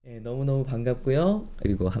네, 너무너무 반갑고요.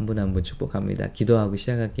 그리고 한 분 한 분 축복합니다. 기도하고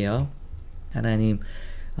시작할게요. 하나님,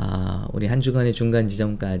 우리 한 주간의 중간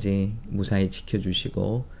지점까지 무사히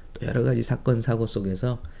지켜주시고 또 여러 가지 사건 사고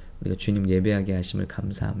속에서 우리가 주님 예배하게 하심을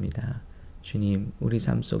감사합니다. 주님, 우리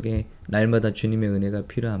삶 속에 날마다 주님의 은혜가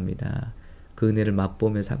필요합니다. 그 은혜를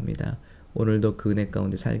맛보며 삽니다. 오늘도 그 은혜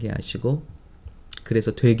가운데 살게 하시고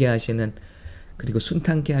그래서 되게 하시는 그리고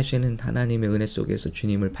순탄케 하시는 하나님의 은혜 속에서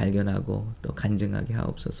주님을 발견하고 또 간증하게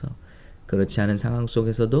하옵소서. 그렇지 않은 상황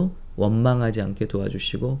속에서도 원망하지 않게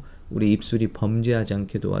도와주시고 우리 입술이 범죄하지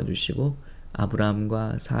않게 도와주시고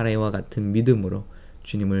아브라함과 사라와 같은 믿음으로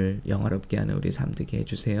주님을 영화롭게 하는 우리 삶 되게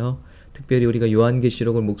해주세요. 특별히 우리가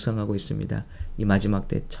요한계시록을 묵상하고 있습니다. 이 마지막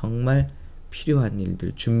때 정말 필요한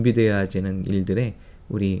일들, 준비되어야 하는 일들에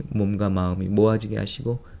우리 몸과 마음이 모아지게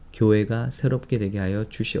하시고 교회가 새롭게 되게 하여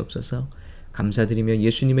주시옵소서. 감사드리며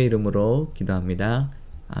예수님의 이름으로 기도합니다.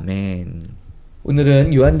 아멘.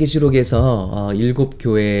 오늘은 요한계시록에서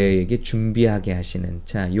 7교회에게 준비하게 하시는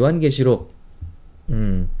요한계시록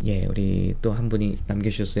우리 또 한 분이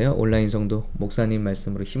남겨주셨어요. 온라인 성도 목사님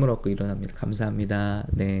말씀으로 힘을 얻고 일어납니다. 감사합니다.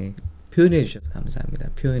 네, 표현해 주셔서 감사합니다.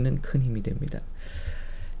 표현은 큰 힘이 됩니다.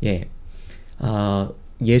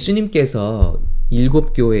 예수님께서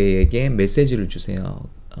 7교회에게 메시지를 주세요.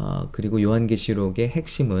 그리고 요한계시록의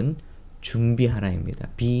핵심은 준비하라입니다.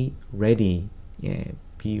 Be ready.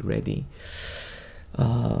 be ready.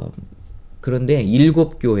 그런데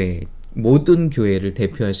 7교회, 모든 교회를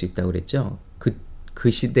대표할 수 있다고 그랬죠.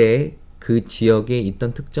 그 시대에 그 지역에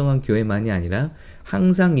있던 특정한 교회만이 아니라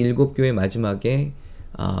항상 7교회 마지막에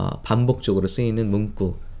반복적으로 쓰이는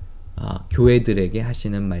문구, 교회들에게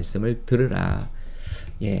하시는 말씀을 들으라.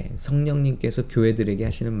 성령님께서 교회들에게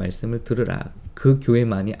하시는 말씀을 들으라. 그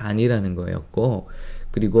교회만이 아니라는 거였고,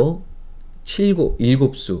 그리고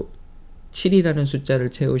 7수 7이라는 숫자를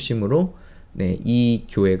채우심으로 이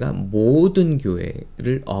교회가 모든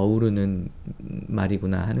교회를 어우르는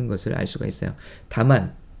말이구나 하는 것을 알 수가 있어요.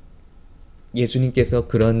 다만 예수님께서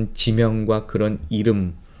그런 지명과 그런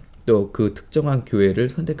이름 또 그 특정한 교회를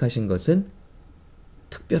선택하신 것은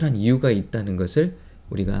특별한 이유가 있다는 것을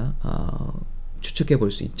우리가 추측해 볼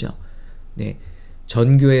수 있죠.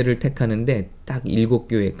 전 교회를 택하는데 딱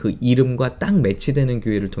 7교회 그 이름과 딱 매치되는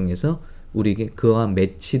교회를 통해서 우리에게 그와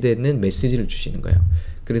매치되는 메시지를 주시는 거예요.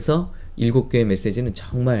 그래서 7교회 메시지는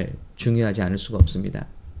정말 중요하지 않을 수가 없습니다.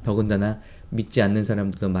 더군다나 믿지 않는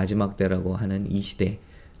사람들도 마지막 때라고 하는 이 시대,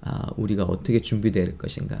 우리가 어떻게 준비될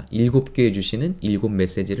것인가, 7교회 주시는 7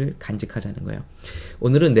 메시지를 간직하자는 거예요.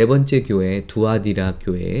 오늘은 네 번째 교회 두아디라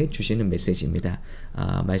교회에 주시는 메시지입니다.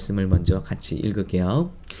 말씀을 먼저 같이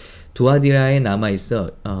읽을게요. 두아디라에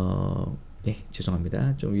남아있어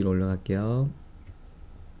죄송합니다. 좀 위로 올라갈게요.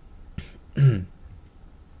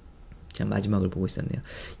 자, 마지막을 보고 있었네요.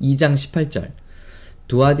 2장 18절.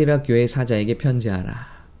 두아디라 교회 사자에게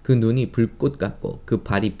편지하라. 그 눈이 불꽃 같고 그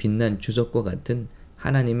발이 빛난 주석과 같은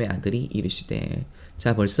하나님의 아들이 이르시되.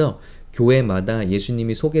 자, 벌써 교회마다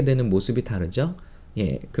예수님이 소개되는 모습이 다르죠?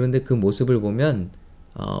 그런데 그 모습을 보면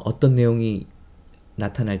어떤 내용이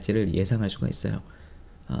나타날지를 예상할 수가 있어요.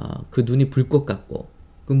 그 눈이 불꽃 같고,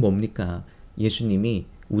 그건 뭡니까? 예수님이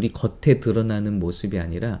우리 겉에 드러나는 모습이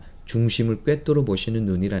아니라 중심을 꿰뚫어 보시는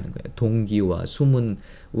눈이라는 거예요. 동기와 숨은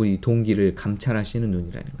우리 동기를 감찰하시는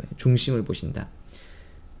눈이라는 거예요. 중심을 보신다.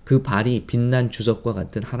 그 발이 빛난 주석과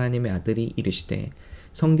같은 하나님의 아들이 이르시되.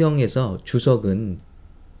 성경에서 주석은,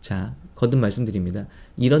 자, 거듭 말씀드립니다.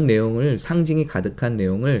 이런 내용을, 상징이 가득한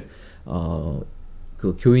내용을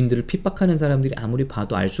그 교인들을 핍박하는 사람들이 아무리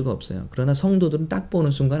봐도 알 수가 없어요. 그러나 성도들은 딱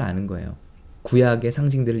보는 순간 아는 거예요. 구약의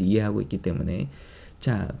상징들을 이해하고 있기 때문에.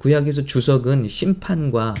 자, 구약에서 주석은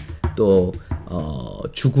심판과 또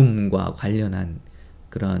죽음과 관련한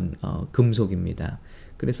그런 금속입니다.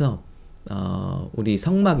 그래서 우리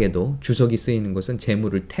성막에도 주석이 쓰이는 것은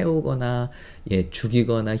재물을 태우거나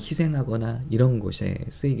죽이거나 희생하거나 이런 곳에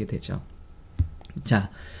쓰이게 되죠. 자,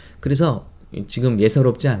 그래서 지금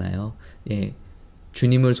예사롭지 않아요.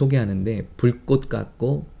 주님을 소개하는데 불꽃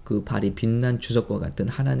같고 그 발이 빛난 주석과 같은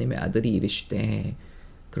하나님의 아들이 이르시되.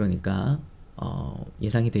 그러니까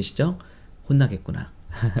예상이 되시죠? 혼나겠구나.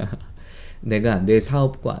 내가 내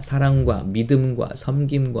사업과 사랑과 믿음과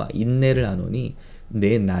섬김과 인내를 아노니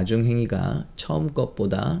내 나중 행위가 처음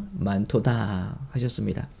것보다 많도다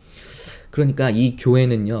하셨습니다. 그러니까 이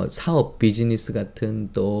교회는요, 사업, 비즈니스 같은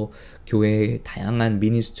또 교회의 다양한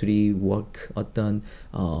미니스트리, 워크, 어떤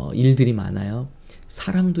일들이 많아요.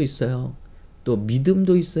 사랑도 있어요. 또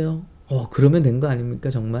믿음도 있어요. 그러면 된 거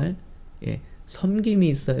아닙니까? 정말. 섬김이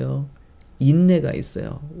있어요. 인내가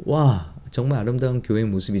있어요. 와, 정말 아름다운 교회의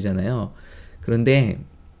모습이잖아요. 그런데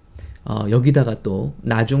여기다가 또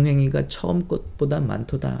나중행위가 처음 것보다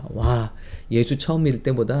많도다. 와, 예수 처음일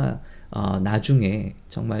때보다 나중에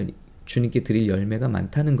정말 주님께 드릴 열매가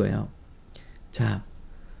많다는 거예요. 자,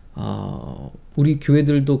 우리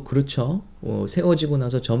교회들도 그렇죠. 세워지고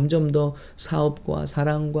나서 점점 더 사업과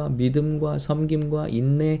사랑과 믿음과 섬김과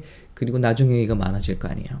인내 그리고 나중행위가 많아질 거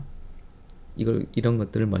아니에요. 이런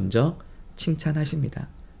것들을 먼저 칭찬하십니다.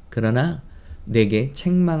 그러나 내게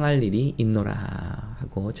책망할 일이 있노라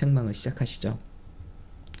하고 책망을 시작하시죠.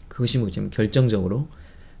 그것이 뭐냐면 결정적으로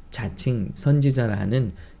자칭 선지자라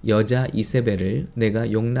하는 여자 이세벨을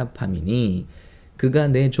내가 용납함이니 그가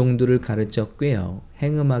내 종들을 가르쳐 꾀어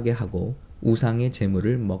행음하게 하고 우상의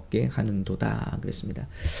재물을 먹게 하는도다 그랬습니다.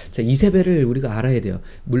 자, 이세벨을 우리가 알아야 돼요.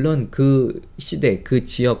 물론 그 시대 그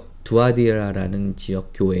지역 두아디라라는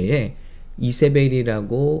지역 교회에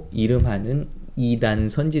이세벨이라고 이름하는 이단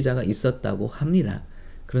선지자가 있었다고 합니다.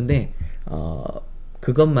 그런데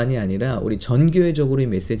그것만이 아니라 우리 전교회적으로 이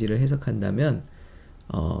메시지를 해석한다면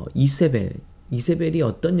이세벨이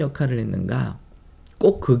어떤 역할을 했는가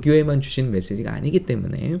꼭 그 교회만 주신 메시지가 아니기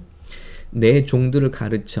때문에 내 종들을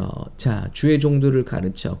가르쳐 자 주의 종들을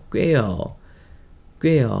가르쳐 꾀어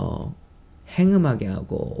행음하게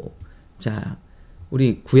하고 자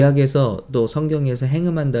우리 구약에서 또 성경에서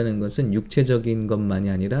행음한다는 것은 육체적인 것만이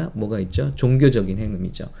아니라 뭐가 있죠? 종교적인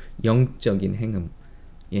행음이죠. 영적인 행음.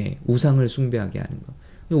 예, 우상을 숭배하게 하는 것.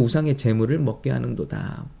 우상의 재물을 먹게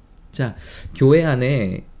하는도다. 자, 교회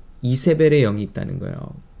안에 이세벨의 영이 있다는 거예요.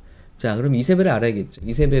 자, 그럼 이세벨을 알아야겠죠.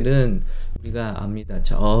 이세벨은 우리가 압니다.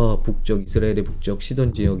 저 북쪽 이스라엘의 북쪽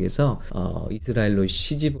시돈 지역에서 이스라엘로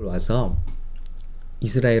시집을 와서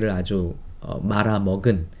이스라엘을 아주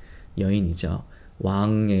말아먹은 여인이죠.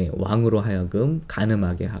 왕으로 하여금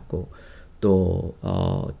간음하게 하고 또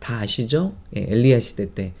다 아시죠? 예, 엘리야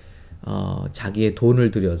시대 때 자기의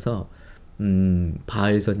돈을 들여서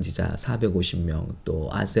바알 선지자 450명 또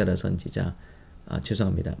아세라 선지자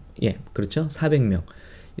죄송합니다. 예, 그렇죠? 400명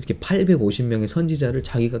이렇게 850명의 선지자를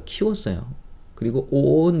자기가 키웠어요. 그리고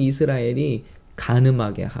온 이스라엘이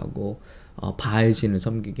간음하게 하고 바알신을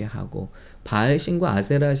섬기게 하고 바알신과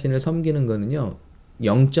아세라신을 섬기는 거는요.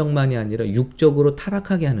 영적만이 아니라 육적으로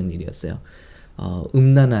타락하게 하는 일이었어요.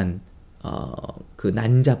 음란한 그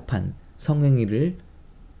난잡한 성행위를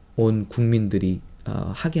온 국민들이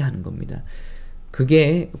하게 하는 겁니다.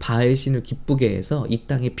 그게 바알신을 기쁘게 해서 이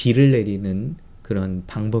땅에 비를 내리는 그런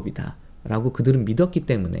방법이다라고 그들은 믿었기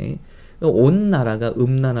때문에 온 나라가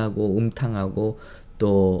음란하고 음탕하고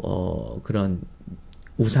또 그런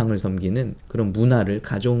우상을 섬기는 그런 문화를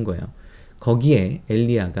가져온 거예요. 거기에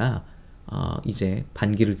엘리야가 이제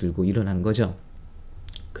반기를 들고 일어난 거죠.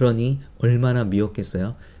 그러니 얼마나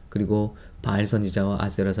미웠겠어요. 그리고 바알 선지자와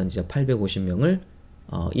아세라 선지자 850명을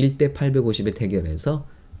 1대 850의 대결에서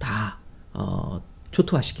다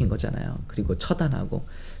초토화시킨 거잖아요. 그리고 처단하고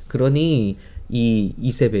그러니 이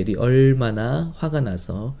이세벨이 얼마나 화가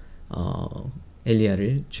나서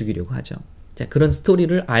엘리야를 죽이려고 하죠. 자, 그런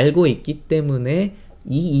스토리를 알고 있기 때문에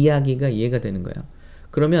이 이야기가 이해가 되는 거예요.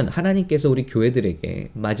 그러면 하나님께서 우리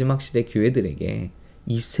교회들에게 마지막 시대 교회들에게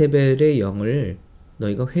이세벨의 영을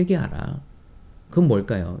너희가 회개하라. 그건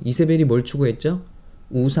뭘까요? 이세벨이 뭘 추구했죠?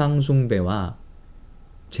 우상 숭배와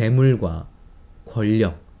재물과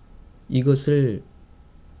권력 이것을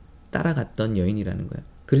따라갔던 여인이라는 거예요.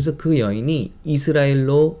 그래서 그 여인이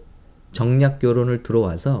이스라엘로 정략 결혼을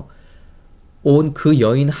들어와서 온 그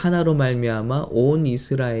여인 하나로 말미암아 온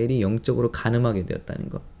이스라엘이 영적으로 간음하게 되었다는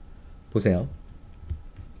거. 보세요.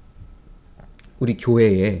 우리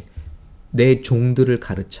교회에 내 종들을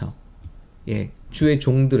가르쳐. 예, 주의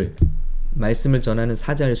종들 말씀을 전하는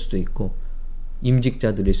사자일 수도 있고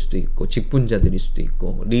임직자들일 수도 있고 직분자들일 수도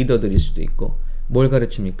있고 리더들일 수도 있고 뭘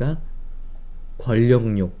가르칩니까?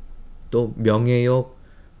 권력욕, 또 명예욕,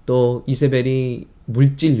 또 이세벨이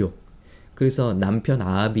물질욕. 그래서 남편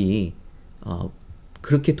아합이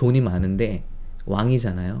그렇게 돈이 많은데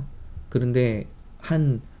왕이잖아요. 그런데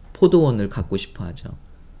한 포도원을 갖고 싶어 하죠.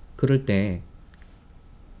 그럴 때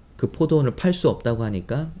그 포도원을 팔 수 없다고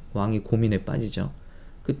하니까 왕이 고민에 빠지죠.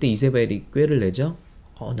 그때 이세벨이 꾀를 내죠.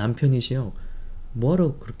 남편이시여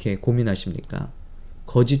뭐하러 그렇게 고민하십니까?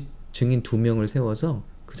 거짓 증인 2명을 세워서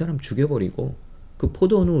그 사람 죽여버리고 그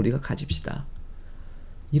포도원을 우리가 가집시다.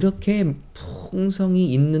 이렇게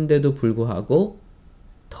풍성이 있는데도 불구하고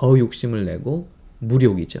더 욕심을 내고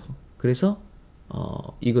무욕이죠. 그래서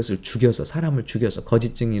이것을 죽여서 사람을 죽여서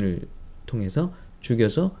거짓 증인을 통해서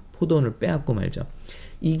죽여서 포도원을 빼앗고 말죠.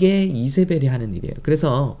 이게 이세벨이 하는 일이에요.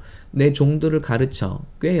 그래서 내 종들을 가르쳐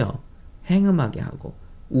꾀어 행음하게 하고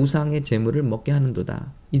우상의 재물을 먹게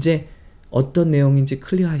하는도다. 이제 어떤 내용인지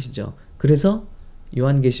클리어하시죠? 그래서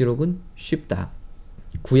요한계시록은 쉽다.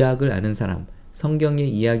 구약을 아는 사람, 성경의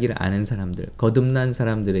이야기를 아는 사람들, 거듭난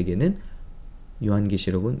사람들에게는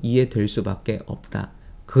요한계시록은 이해될 수밖에 없다.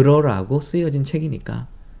 그러라고 쓰여진 책이니까.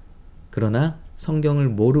 그러나 성경을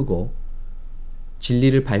모르고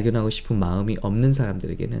진리를 발견하고 싶은 마음이 없는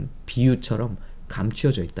사람들에게는 비유처럼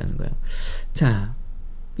감추어져 있다는 거예요. 자,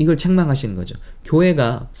 이걸 책망하시는 거죠.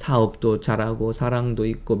 교회가 사업도 잘하고 사랑도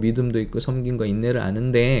있고 믿음도 있고 섬김과 인내를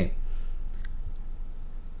아는데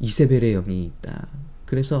이세벨의 영이 있다.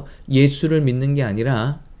 그래서 예수를 믿는 게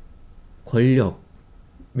아니라 권력,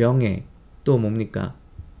 명예, 또 뭡니까?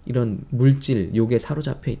 이런 물질, 욕에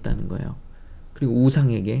사로잡혀 있다는 거예요. 그리고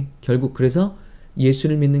우상에게 결국 그래서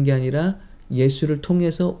예수를 믿는 게 아니라 예수를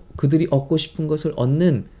통해서 그들이 얻고 싶은 것을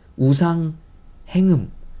얻는 우상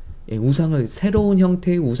행음, 우상을 새로운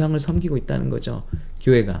형태의 우상을 섬기고 있다는 거죠.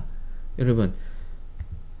 교회가. 여러분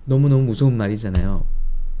너무너무 무서운 말이잖아요.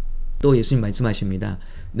 또 예수님 말씀하십니다.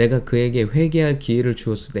 내가 그에게 회개할 기회를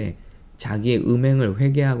주었으되 자기의 음행을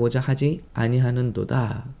회개하고자 하지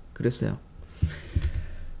아니하는도다. 그랬어요.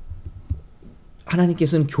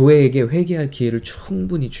 하나님께서는 교회에게 회개할 기회를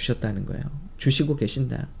충분히 주셨다는 거예요. 주시고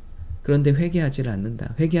계신다. 그런데 회개하지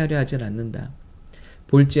않는다. 회개하려 하지 않는다.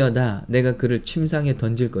 볼지어다 내가 그를 침상에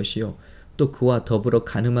던질 것이요 또 그와 더불어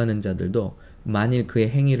간음하는 자들도 만일 그의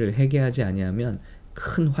행위를 회개하지 아니하면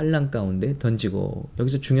큰 환난 가운데 던지고.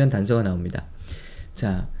 여기서 중요한 단서가 나옵니다.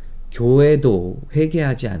 자, 교회도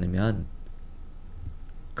회개하지 않으면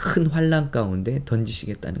큰 환난 가운데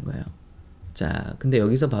던지시겠다는 거예요. 자, 근데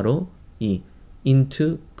여기서 바로 이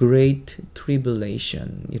into great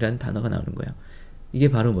tribulation 이라는 단어가 나오는 거예요. 이게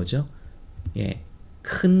바로 뭐죠? 예,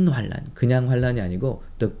 큰 환난, 그냥 환난이 아니고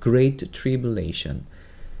the great tribulation.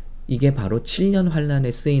 이게 바로 7년 환난에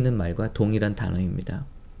쓰이는 말과 동일한 단어입니다.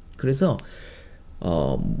 그래서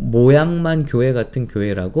모양만 교회 같은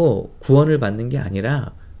교회라고 구원을 받는 게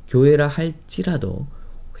아니라 교회라 할지라도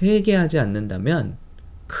회개하지 않는다면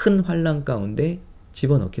큰 환난 가운데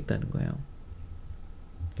집어넣겠다는 거예요.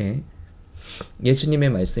 예. 예수님의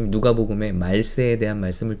말씀, 누가복음의 말세에 대한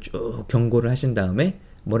말씀을 쭉 경고를 하신 다음에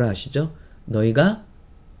뭐라 하시죠? 너희가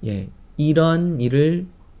이런 일을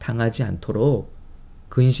당하지 않도록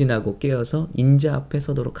근신하고 깨어서 인자 앞에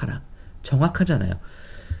서도록 하라. 정확하잖아요.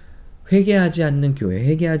 회개하지 않는 교회,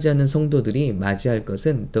 회개하지 않는 성도들이 맞이할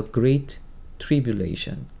것은 the great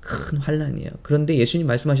tribulation, 큰 환난이에요. 그런데 예수님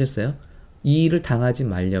말씀하셨어요. 이 일을 당하지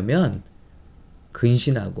말려면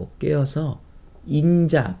근신하고 깨어서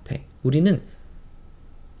인자 앞에, 우리는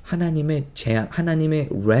하나님의 재앙, 하나님의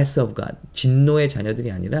wrath of God, 진노의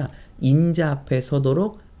자녀들이 아니라 인자 앞에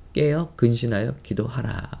서도록 깨어 근신하여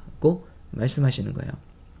기도하라고 말씀하시는 거예요.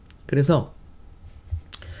 그래서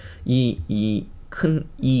이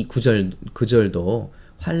구절도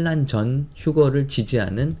환난 전 휴거를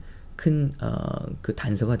지지하는 큰 그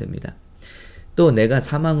단서가 됩니다. 또 내가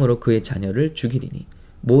사망으로 그의 자녀를 죽이리니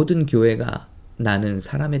모든 교회가 나는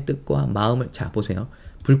사람의 뜻과 마음을, 자 보세요.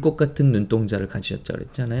 불꽃 같은 눈동자를 가지셨죠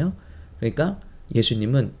그랬잖아요. 그러니까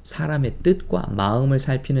예수님은 사람의 뜻과 마음을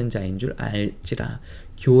살피는 자인 줄 알지라.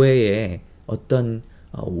 교회의 어떤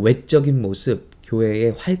외적인 모습,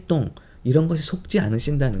 교회의 활동 이런 것에 속지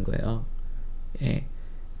않으신다는 거예요. 예,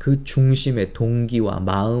 그 중심의 동기와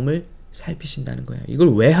마음을 살피신다는 거예요.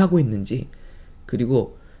 이걸 왜 하고 있는지,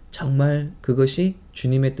 그리고 정말 그것이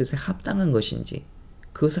주님의 뜻에 합당한 것인지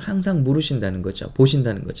그것을 항상 물으신다는 거죠.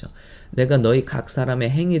 보신다는 거죠. 내가 너희 각 사람의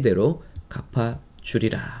행위대로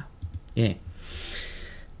갚아주리라. 예,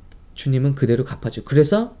 주님은 그대로 갚아줘.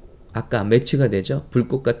 그래서 아까 매치가 되죠.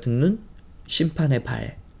 불꽃 같은 눈, 심판의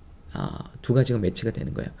발. 두 가지가 매치가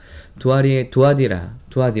되는 거예요.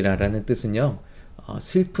 두아디라라는 뜻은요,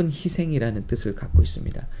 슬픈 희생이라는 뜻을 갖고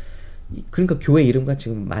있습니다. 그러니까 교회 이름과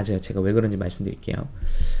지금 맞아요. 제가 왜 그런지 말씀드릴게요.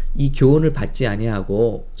 이 교훈을 받지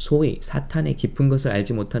아니하고 소위 사탄의 깊은 것을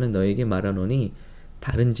알지 못하는 너에게 말하노니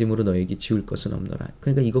다른 짐으로 너에게 지울 것은 없노라.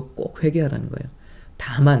 그러니까 이거 꼭 회개하라는 거예요.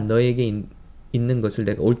 다만 너에게 있는 것을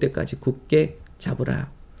내가 올 때까지 굳게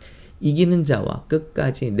잡으라. 이기는 자와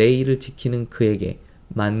끝까지 내 일을 지키는 그에게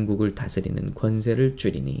만국을 다스리는 권세를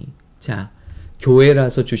주리니. 자,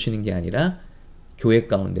 교회라서 주시는 게 아니라 교회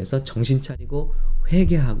가운데서 정신 차리고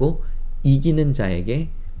회개하고 이기는 자에게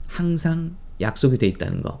항상 약속이 돼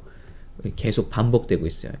있다는 거 계속 반복되고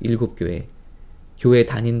있어요. 7교회. 교회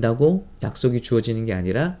다닌다고 약속이 주어지는 게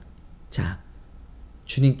아니라, 자,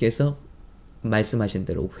 주님께서 말씀하신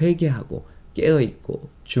대로 회개하고 깨어있고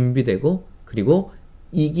준비되고 그리고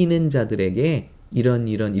이기는 자들에게 이런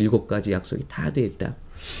 7가지 약속이 다 되어 있다.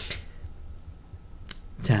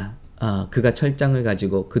 자, 그가 철장을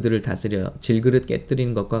가지고 그들을 다스려 질그릇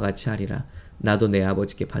깨뜨리는 것과 같이 하리라. 나도 내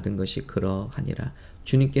아버지께 받은 것이 그러하니라.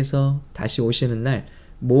 주님께서 다시 오시는 날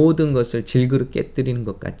모든 것을 질그릇 깨뜨리는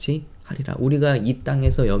것 같이 하리라. 우리가 이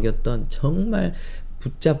땅에서 여겼던 정말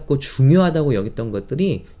붙잡고 중요하다고 여겼던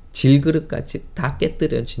것들이 질그릇같이 다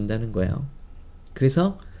깨뜨려진다는 거예요.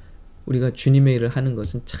 그래서 우리가 주님의 일을 하는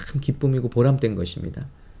것은 참 기쁨이고 보람된 것입니다.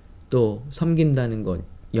 또 섬긴다는 것,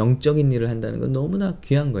 영적인 일을 한다는 건 너무나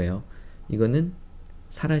귀한 거예요. 이거는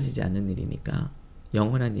사라지지 않는 일이니까,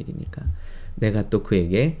 영원한 일이니까. 내가 또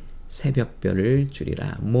그에게 새벽별을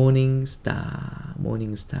주리라. 모닝 스타,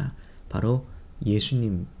 모닝 스타. 바로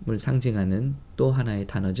예수님을 상징하는 또 하나의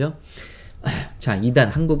단어죠. 자, 이단,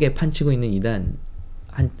 한국에 판치고 있는 이단,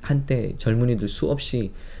 한때 젊은이들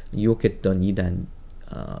수없이 유혹했던 이단,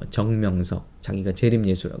 정명석, 자기가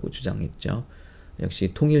재림예수라고 주장했죠.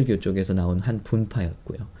 역시 통일교 쪽에서 나온 한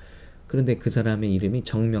분파였고요. 그런데 그 사람의 이름이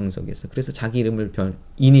정명석이었어. 그래서 자기 이름을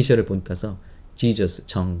이니셜을 본따서 Jesus,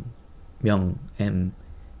 정, 명, M,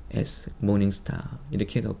 S, 모닝스타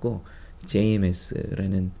이렇게 해갖고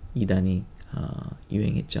JMS라는 이단이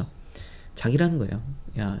유행했죠. 자기라는 거예요.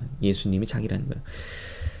 야, 예수님이 자기라는 거예요.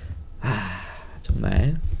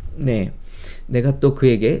 정말 네, 내가 또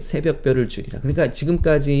그에게 새벽별을 주리라. 그러니까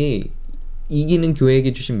지금까지 이기는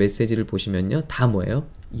교회에게 주신 메시지를 보시면요, 다 뭐예요?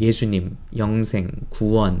 예수님, 영생,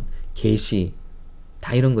 구원, 계시,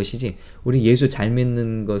 다 이런 것이지. 우리 예수 잘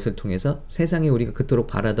믿는 것을 통해서 세상에 우리가 그토록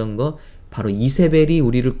바라던 거, 바로 이세벨이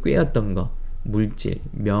우리를 꾀었던 거, 물질,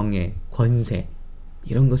 명예, 권세,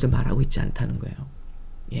 이런 것을 말하고 있지 않다는 거예요.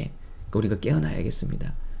 예, 그러니까 우리가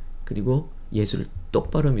깨어나야겠습니다. 그리고 예수를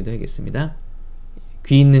똑바로 믿어야겠습니다.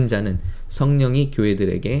 귀 있는 자는 성령이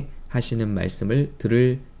교회들에게 하시는 말씀을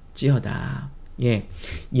들을지어다. 예,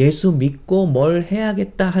 예수 믿고 뭘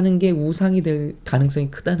해야겠다 하는 게 우상이 될 가능성이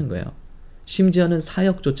크다는 거예요. 심지어는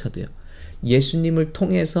사역조차도요. 예수님을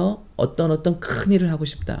통해서 어떤 큰 일을 하고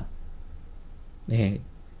싶다. 네,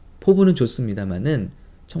 포부는 좋습니다만은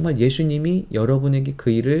정말 예수님이 여러분에게 그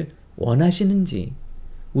일을 원하시는지,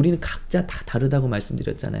 우리는 각자 다 다르다고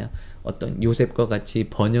말씀드렸잖아요. 어떤 요셉과 같이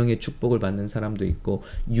번영의 축복을 받는 사람도 있고,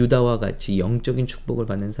 유다와 같이 영적인 축복을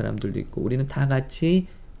받는 사람들도 있고, 우리는 다 같이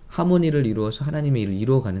하모니를 이루어서 하나님의 일을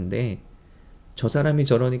이루어가는데, 저 사람이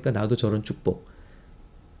저러니까 나도 저런 축복,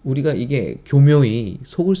 우리가 이게 교묘히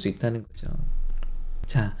속을 수 있다는 거죠.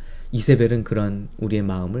 자, 이세벨은 그런 우리의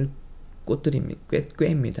마음을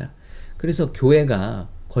꿰입니다. 그래서 교회가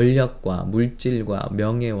권력과 물질과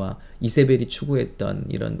명예와 이세벨이 추구했던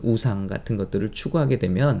이런 우상 같은 것들을 추구하게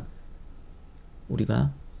되면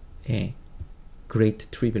우리가 Great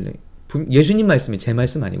Tribulation, 예수님 말씀이 제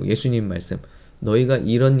말씀 아니고 예수님 말씀, 너희가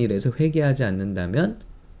이런 일에서 회개하지 않는다면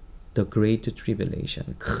The Great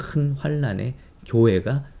Tribulation, 큰 환난에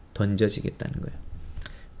교회가 던져지겠다는 거예요.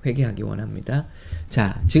 회개하기 원합니다.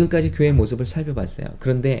 자, 지금까지 교회의 모습을 살펴봤어요.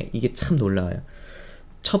 그런데 이게 참 놀라워요.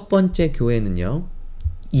 첫 번째 교회는요,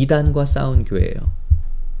 이단과 싸운 교회예요.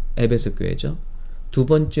 에베소 교회죠. 두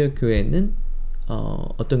번째 교회는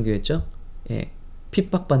어떤 교회죠? 예,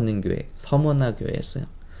 핍박받는 교회, 서머나 교회였어요.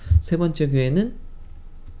 세 번째 교회는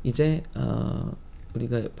이제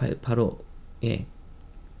우리가 바로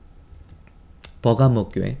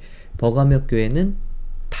버가목 교회. 버가목 교회는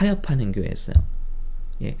타협하는 교회였어요.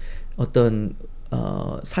 예, 어떤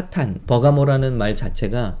사탄, 버가모라는 말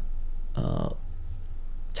자체가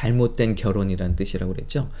잘못된 결혼이라는 뜻이라고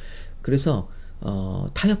그랬죠. 그래서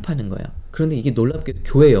타협하는 거예요. 그런데 이게 놀랍게도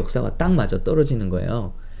교회 역사와 딱 맞아 떨어지는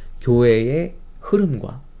거예요. 교회의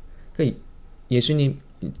흐름과. 그러니까 예수님,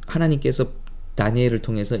 하나님께서 다니엘을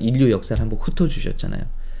통해서 인류 역사를 한번 훑어주셨잖아요.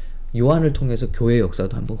 요한을 통해서 교회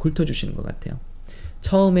역사도 한번 훑어주시는 것 같아요.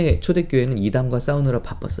 처음에 초대교회는 이단과 싸우느라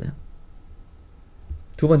바빴어요.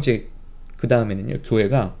 두 번째, 그 다음에는요,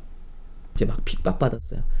 교회가 이제 막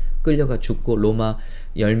핍박받았어요. 끌려가 죽고 로마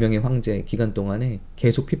 10명의 황제 기간 동안에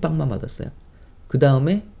계속 핍박만 받았어요. 그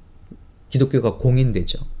다음에 기독교가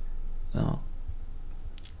공인되죠.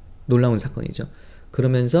 놀라운 사건이죠.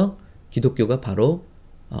 그러면서 기독교가 바로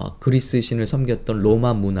그리스 신을 섬겼던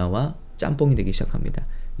로마 문화와 짬뽕이 되기 시작합니다.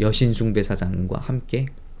 여신 숭배 사상과 함께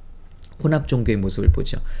혼합 종교의 모습을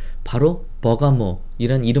보죠. 바로 버가모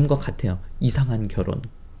이란 이름과 같아요. 이상한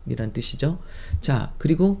결혼이란 뜻이죠. 자,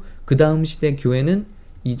 그리고 그 다음 시대 교회는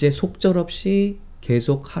이제 속절없이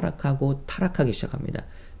계속 하락하고 타락하기 시작합니다.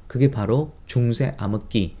 그게 바로 중세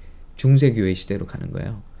암흑기, 중세교회 시대로 가는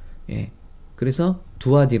거예요. 예. 그래서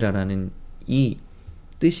두아디라라는 이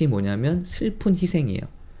뜻이 뭐냐면 슬픈 희생이에요.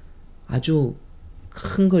 아주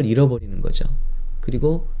큰 걸 잃어버리는 거죠.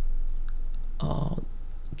 그리고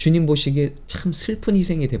주님 보시기에 참 슬픈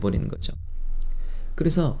희생이 돼버리는 거죠.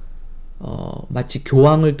 그래서 마치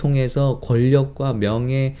교황을 통해서 권력과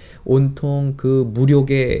명예, 온통 그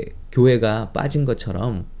무력의 교회가 빠진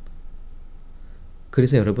것처럼,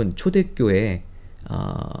 그래서 여러분 초대교회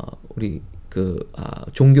우리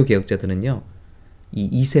종교 개혁자들은요, 이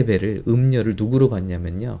이세벨을 음녀를 누구로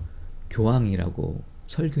봤냐면요, 교황이라고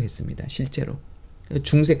설교했습니다. 실제로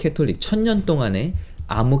중세 캐톨릭 1000년 동안의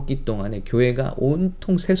암흑기 동안에 교회가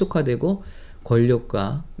온통 세속화되고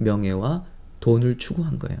권력과 명예와 돈을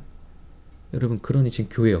추구한 거예요. 여러분, 그러니 지금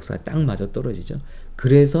교회 역사가 딱 맞아 떨어지죠.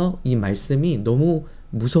 그래서 이 말씀이 너무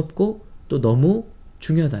무섭고 또 너무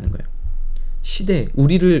중요하다는 거예요. 시대,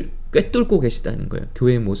 우리를 꿰뚫고 계시다는 거예요.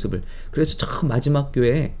 교회의 모습을. 그래서 저 마지막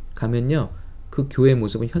교회에 가면요, 그 교회의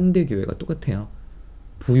모습은 현대 교회가 똑같아요.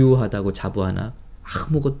 부유하다고 자부하나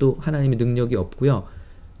아무것도 하나님의 능력이 없고요.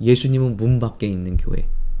 예수님은 문 밖에 있는 교회.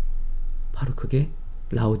 바로 그게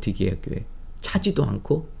라오디게아 교회. 차지도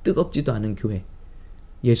않고 뜨겁지도 않은 교회.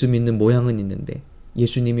 예수 믿는 모양은 있는데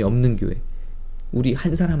예수님이 없는 교회. 우리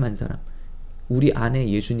한 사람 한 사람, 우리 안에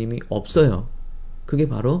예수님이 없어요. 그게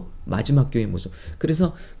바로 마지막 교회의 모습.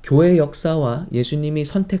 그래서 교회 역사와 예수님이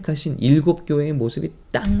선택하신 7교회의 모습이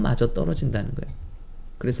딱 맞아 떨어진다는 거예요.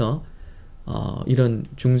 그래서 이런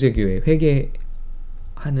중세교회,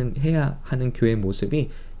 해야 하는 교회의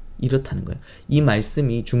모습이 이렇다는 거예요. 이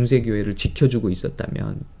말씀이 중세교회를 지켜주고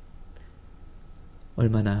있었다면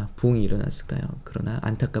얼마나 부흥이 일어났을까요? 그러나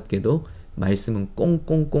안타깝게도 말씀은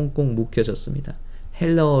꽁꽁꽁꽁 묶여졌습니다.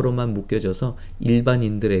 헬라어로만 묶여져서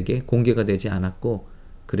일반인들에게 공개가 되지 않았고,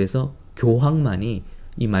 그래서 교황만이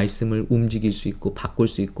이 말씀을 움직일 수 있고 바꿀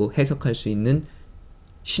수 있고 해석할 수 있는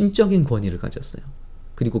신적인 권위를 가졌어요.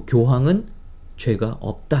 그리고 교황은 죄가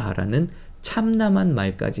없다라는 참남한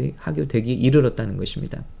말까지 하게 되기 이르렀다는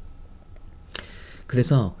것입니다.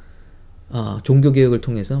 그래서 종교개혁을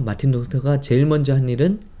통해서 마틴 루터가 제일 먼저 한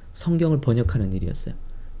일은 성경을 번역하는 일이었어요.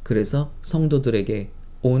 그래서 성도들에게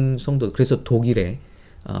그래서 독일의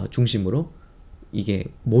중심으로 이게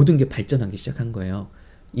모든 게 발전하기 시작한 거예요.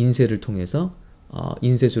 인쇄를 통해서,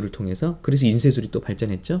 인쇄술을 통해서. 그래서 인쇄술이 또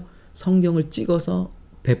발전했죠. 성경을 찍어서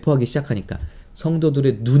배포하기 시작하니까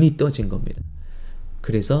성도들의 눈이 떠진 겁니다.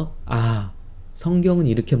 그래서 성경은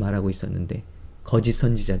이렇게 말하고 있었는데 거짓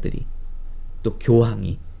선지자들이, 또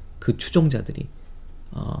교황이, 그 추종자들이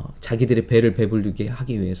자기들의 배를 배부르게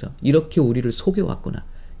하기 위해서 이렇게 우리를 속여왔구나.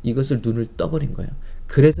 이것을 눈을 떠버린 거예요.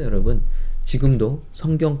 그래서 여러분, 지금도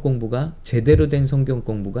성경 공부가, 제대로 된 성경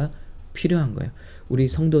공부가 필요한 거예요. 우리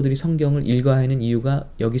성도들이 성경을 읽어야 하는 이유가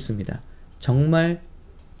여기 있습니다. 정말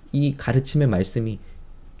이 가르침의 말씀이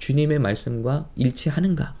주님의 말씀과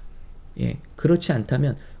일치하는가? 그렇지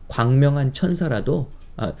않다면 광명한 천사라도,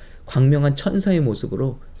 광명한 천사의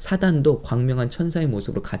모습으로, 사단도 광명한 천사의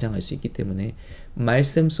모습으로 가장할 수 있기 때문에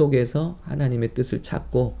말씀 속에서 하나님의 뜻을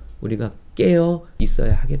찾고 우리가 깨어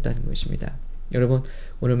있어야 하겠다는 것입니다. 여러분,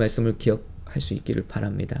 오늘 말씀을 기억할 수 있기를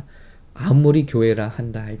바랍니다. 아무리 교회라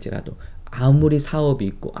한다 할지라도, 아무리 사업이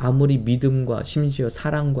있고, 아무리 믿음과 심지어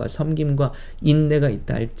사랑과 섬김과 인내가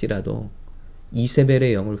있다 할지라도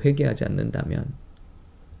이세벨의 영을 회개하지 않는다면,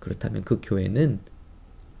 그렇다면 그 교회는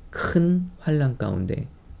큰 환난 가운데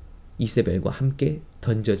이세벨과 함께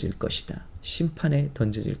던져질 것이다. 심판에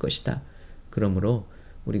던져질 것이다. 그러므로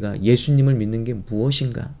우리가 예수님을 믿는 게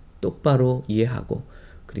무엇인가 똑바로 이해하고,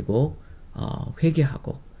 그리고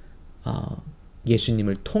회개하고,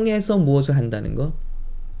 예수님을 통해서 무엇을 한다는 것,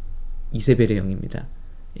 이세벨의 영입니다.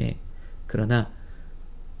 그러나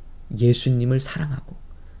예수님을 사랑하고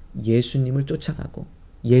예수님을 쫓아가고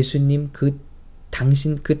예수님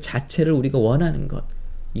당신 그 자체를 우리가 원하는 것,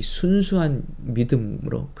 이 순수한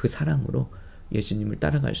믿음으로, 그 사랑으로 예수님을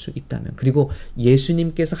따라갈 수 있다면, 그리고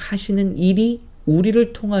예수님께서 하시는 일이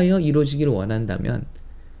우리를 통하여 이루어지기를 원한다면,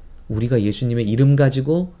 우리가 예수님의 이름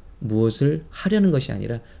가지고 무엇을 하려는 것이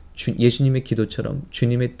아니라 예수님의 기도처럼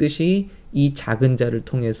주님의 뜻이 이 작은 자를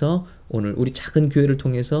통해서, 오늘 우리 작은 교회를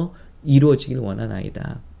통해서 이루어지길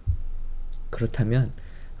원하나이다. 그렇다면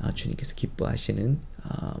주님께서 기뻐하시는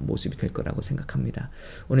모습이 될 거라고 생각합니다.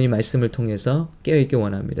 오늘 이 말씀을 통해서 깨어있기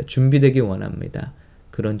원합니다. 준비되기 원합니다.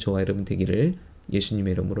 그런 저와 여러분 되기를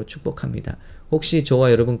예수님의 이름으로 축복합니다. 혹시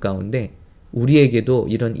저와 여러분 가운데 우리에게도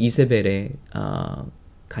이런 이세벨의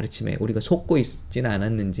가르침에 우리가 속고 있지는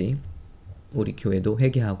않았는지, 우리 교회도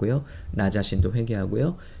회개하고요, 나 자신도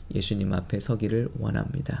회개하고요, 예수님 앞에 서기를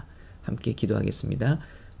원합니다. 함께 기도하겠습니다.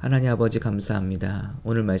 하나님 아버지, 감사합니다.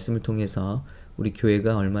 오늘 말씀을 통해서 우리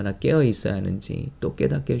교회가 얼마나 깨어 있어야 하는지 또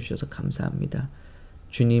깨닫게 해주셔서 감사합니다.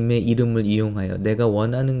 주님의 이름을 이용하여 내가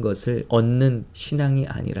원하는 것을 얻는 신앙이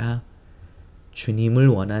아니라 주님을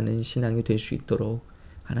원하는 신앙이 될 수 있도록,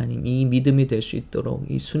 하나님, 이 믿음이 될 수 있도록,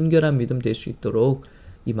 이 순결한 믿음 될 수 있도록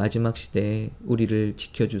이 마지막 시대에 우리를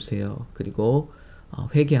지켜주세요. 그리고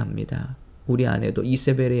회개합니다. 우리 안에도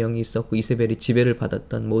이세벨의 영이 있었고 이세벨이 지배를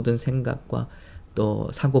받았던 모든 생각과 또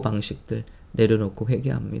사고방식들 내려놓고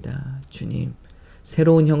회개합니다. 주님,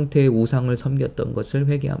 새로운 형태의 우상을 섬겼던 것을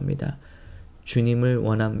회개합니다. 주님을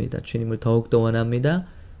원합니다. 주님을 더욱더 원합니다.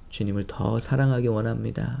 주님을 더 사랑하기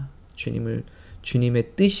원합니다.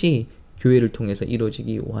 주님의 뜻이 교회를 통해서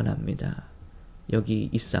이루어지기 원합니다. 여기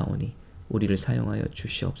있사오니 우리를 사용하여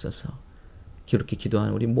주시옵소서. 그렇게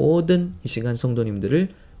기도하는 우리 모든 이 시간 성도님들을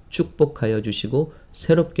축복하여 주시고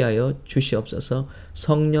새롭게 하여 주시옵소서.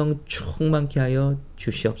 성령 충만케 하여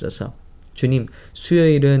주시옵소서. 주님,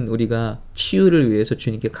 수요일은 우리가 치유를 위해서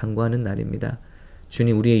주님께 간구하는 날입니다.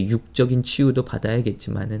 주님, 우리의 육적인 치유도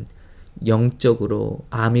받아야겠지만은 영적으로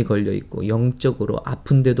암이 걸려 있고 영적으로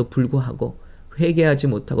아픈데도 불구하고 회개하지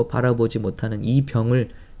못하고 바라보지 못하는 이 병을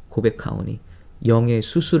고백하오니 영의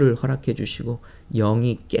수술을 허락해 주시고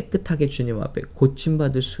영이 깨끗하게 주님 앞에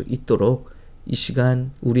고침받을 수 있도록 이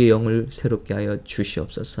시간 우리의 영을 새롭게 하여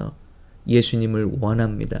주시옵소서. 예수님을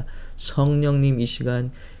원합니다. 성령님 이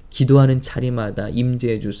시간 기도하는 자리마다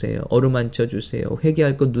임재해 주세요. 어루만져 주세요.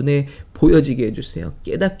 회개할 것 눈에 보여지게 해주세요.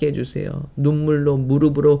 깨닫게 해주세요. 눈물로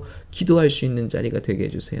무릎으로 기도할 수 있는 자리가 되게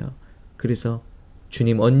해주세요. 그래서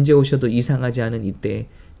주님 언제 오셔도 이상하지 않은 이때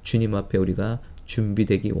주님 앞에 우리가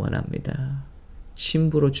준비되기 원합니다.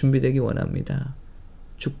 신부로 준비되기 원합니다.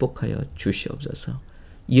 축복하여 주시옵소서.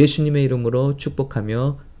 예수님의 이름으로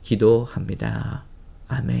축복하며 기도합니다.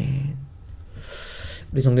 아멘.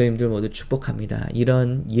 우리 성도님들 모두 축복합니다.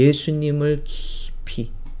 이런 예수님을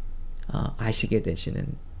깊이 아시게 되시는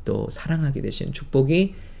또 사랑하게 되시는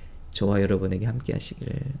축복이 저와 여러분에게 함께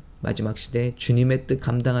하시기를, 마지막 시대 주님의 뜻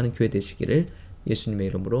감당하는 교회 되시기를 예수님의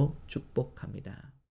이름으로 축복합니다.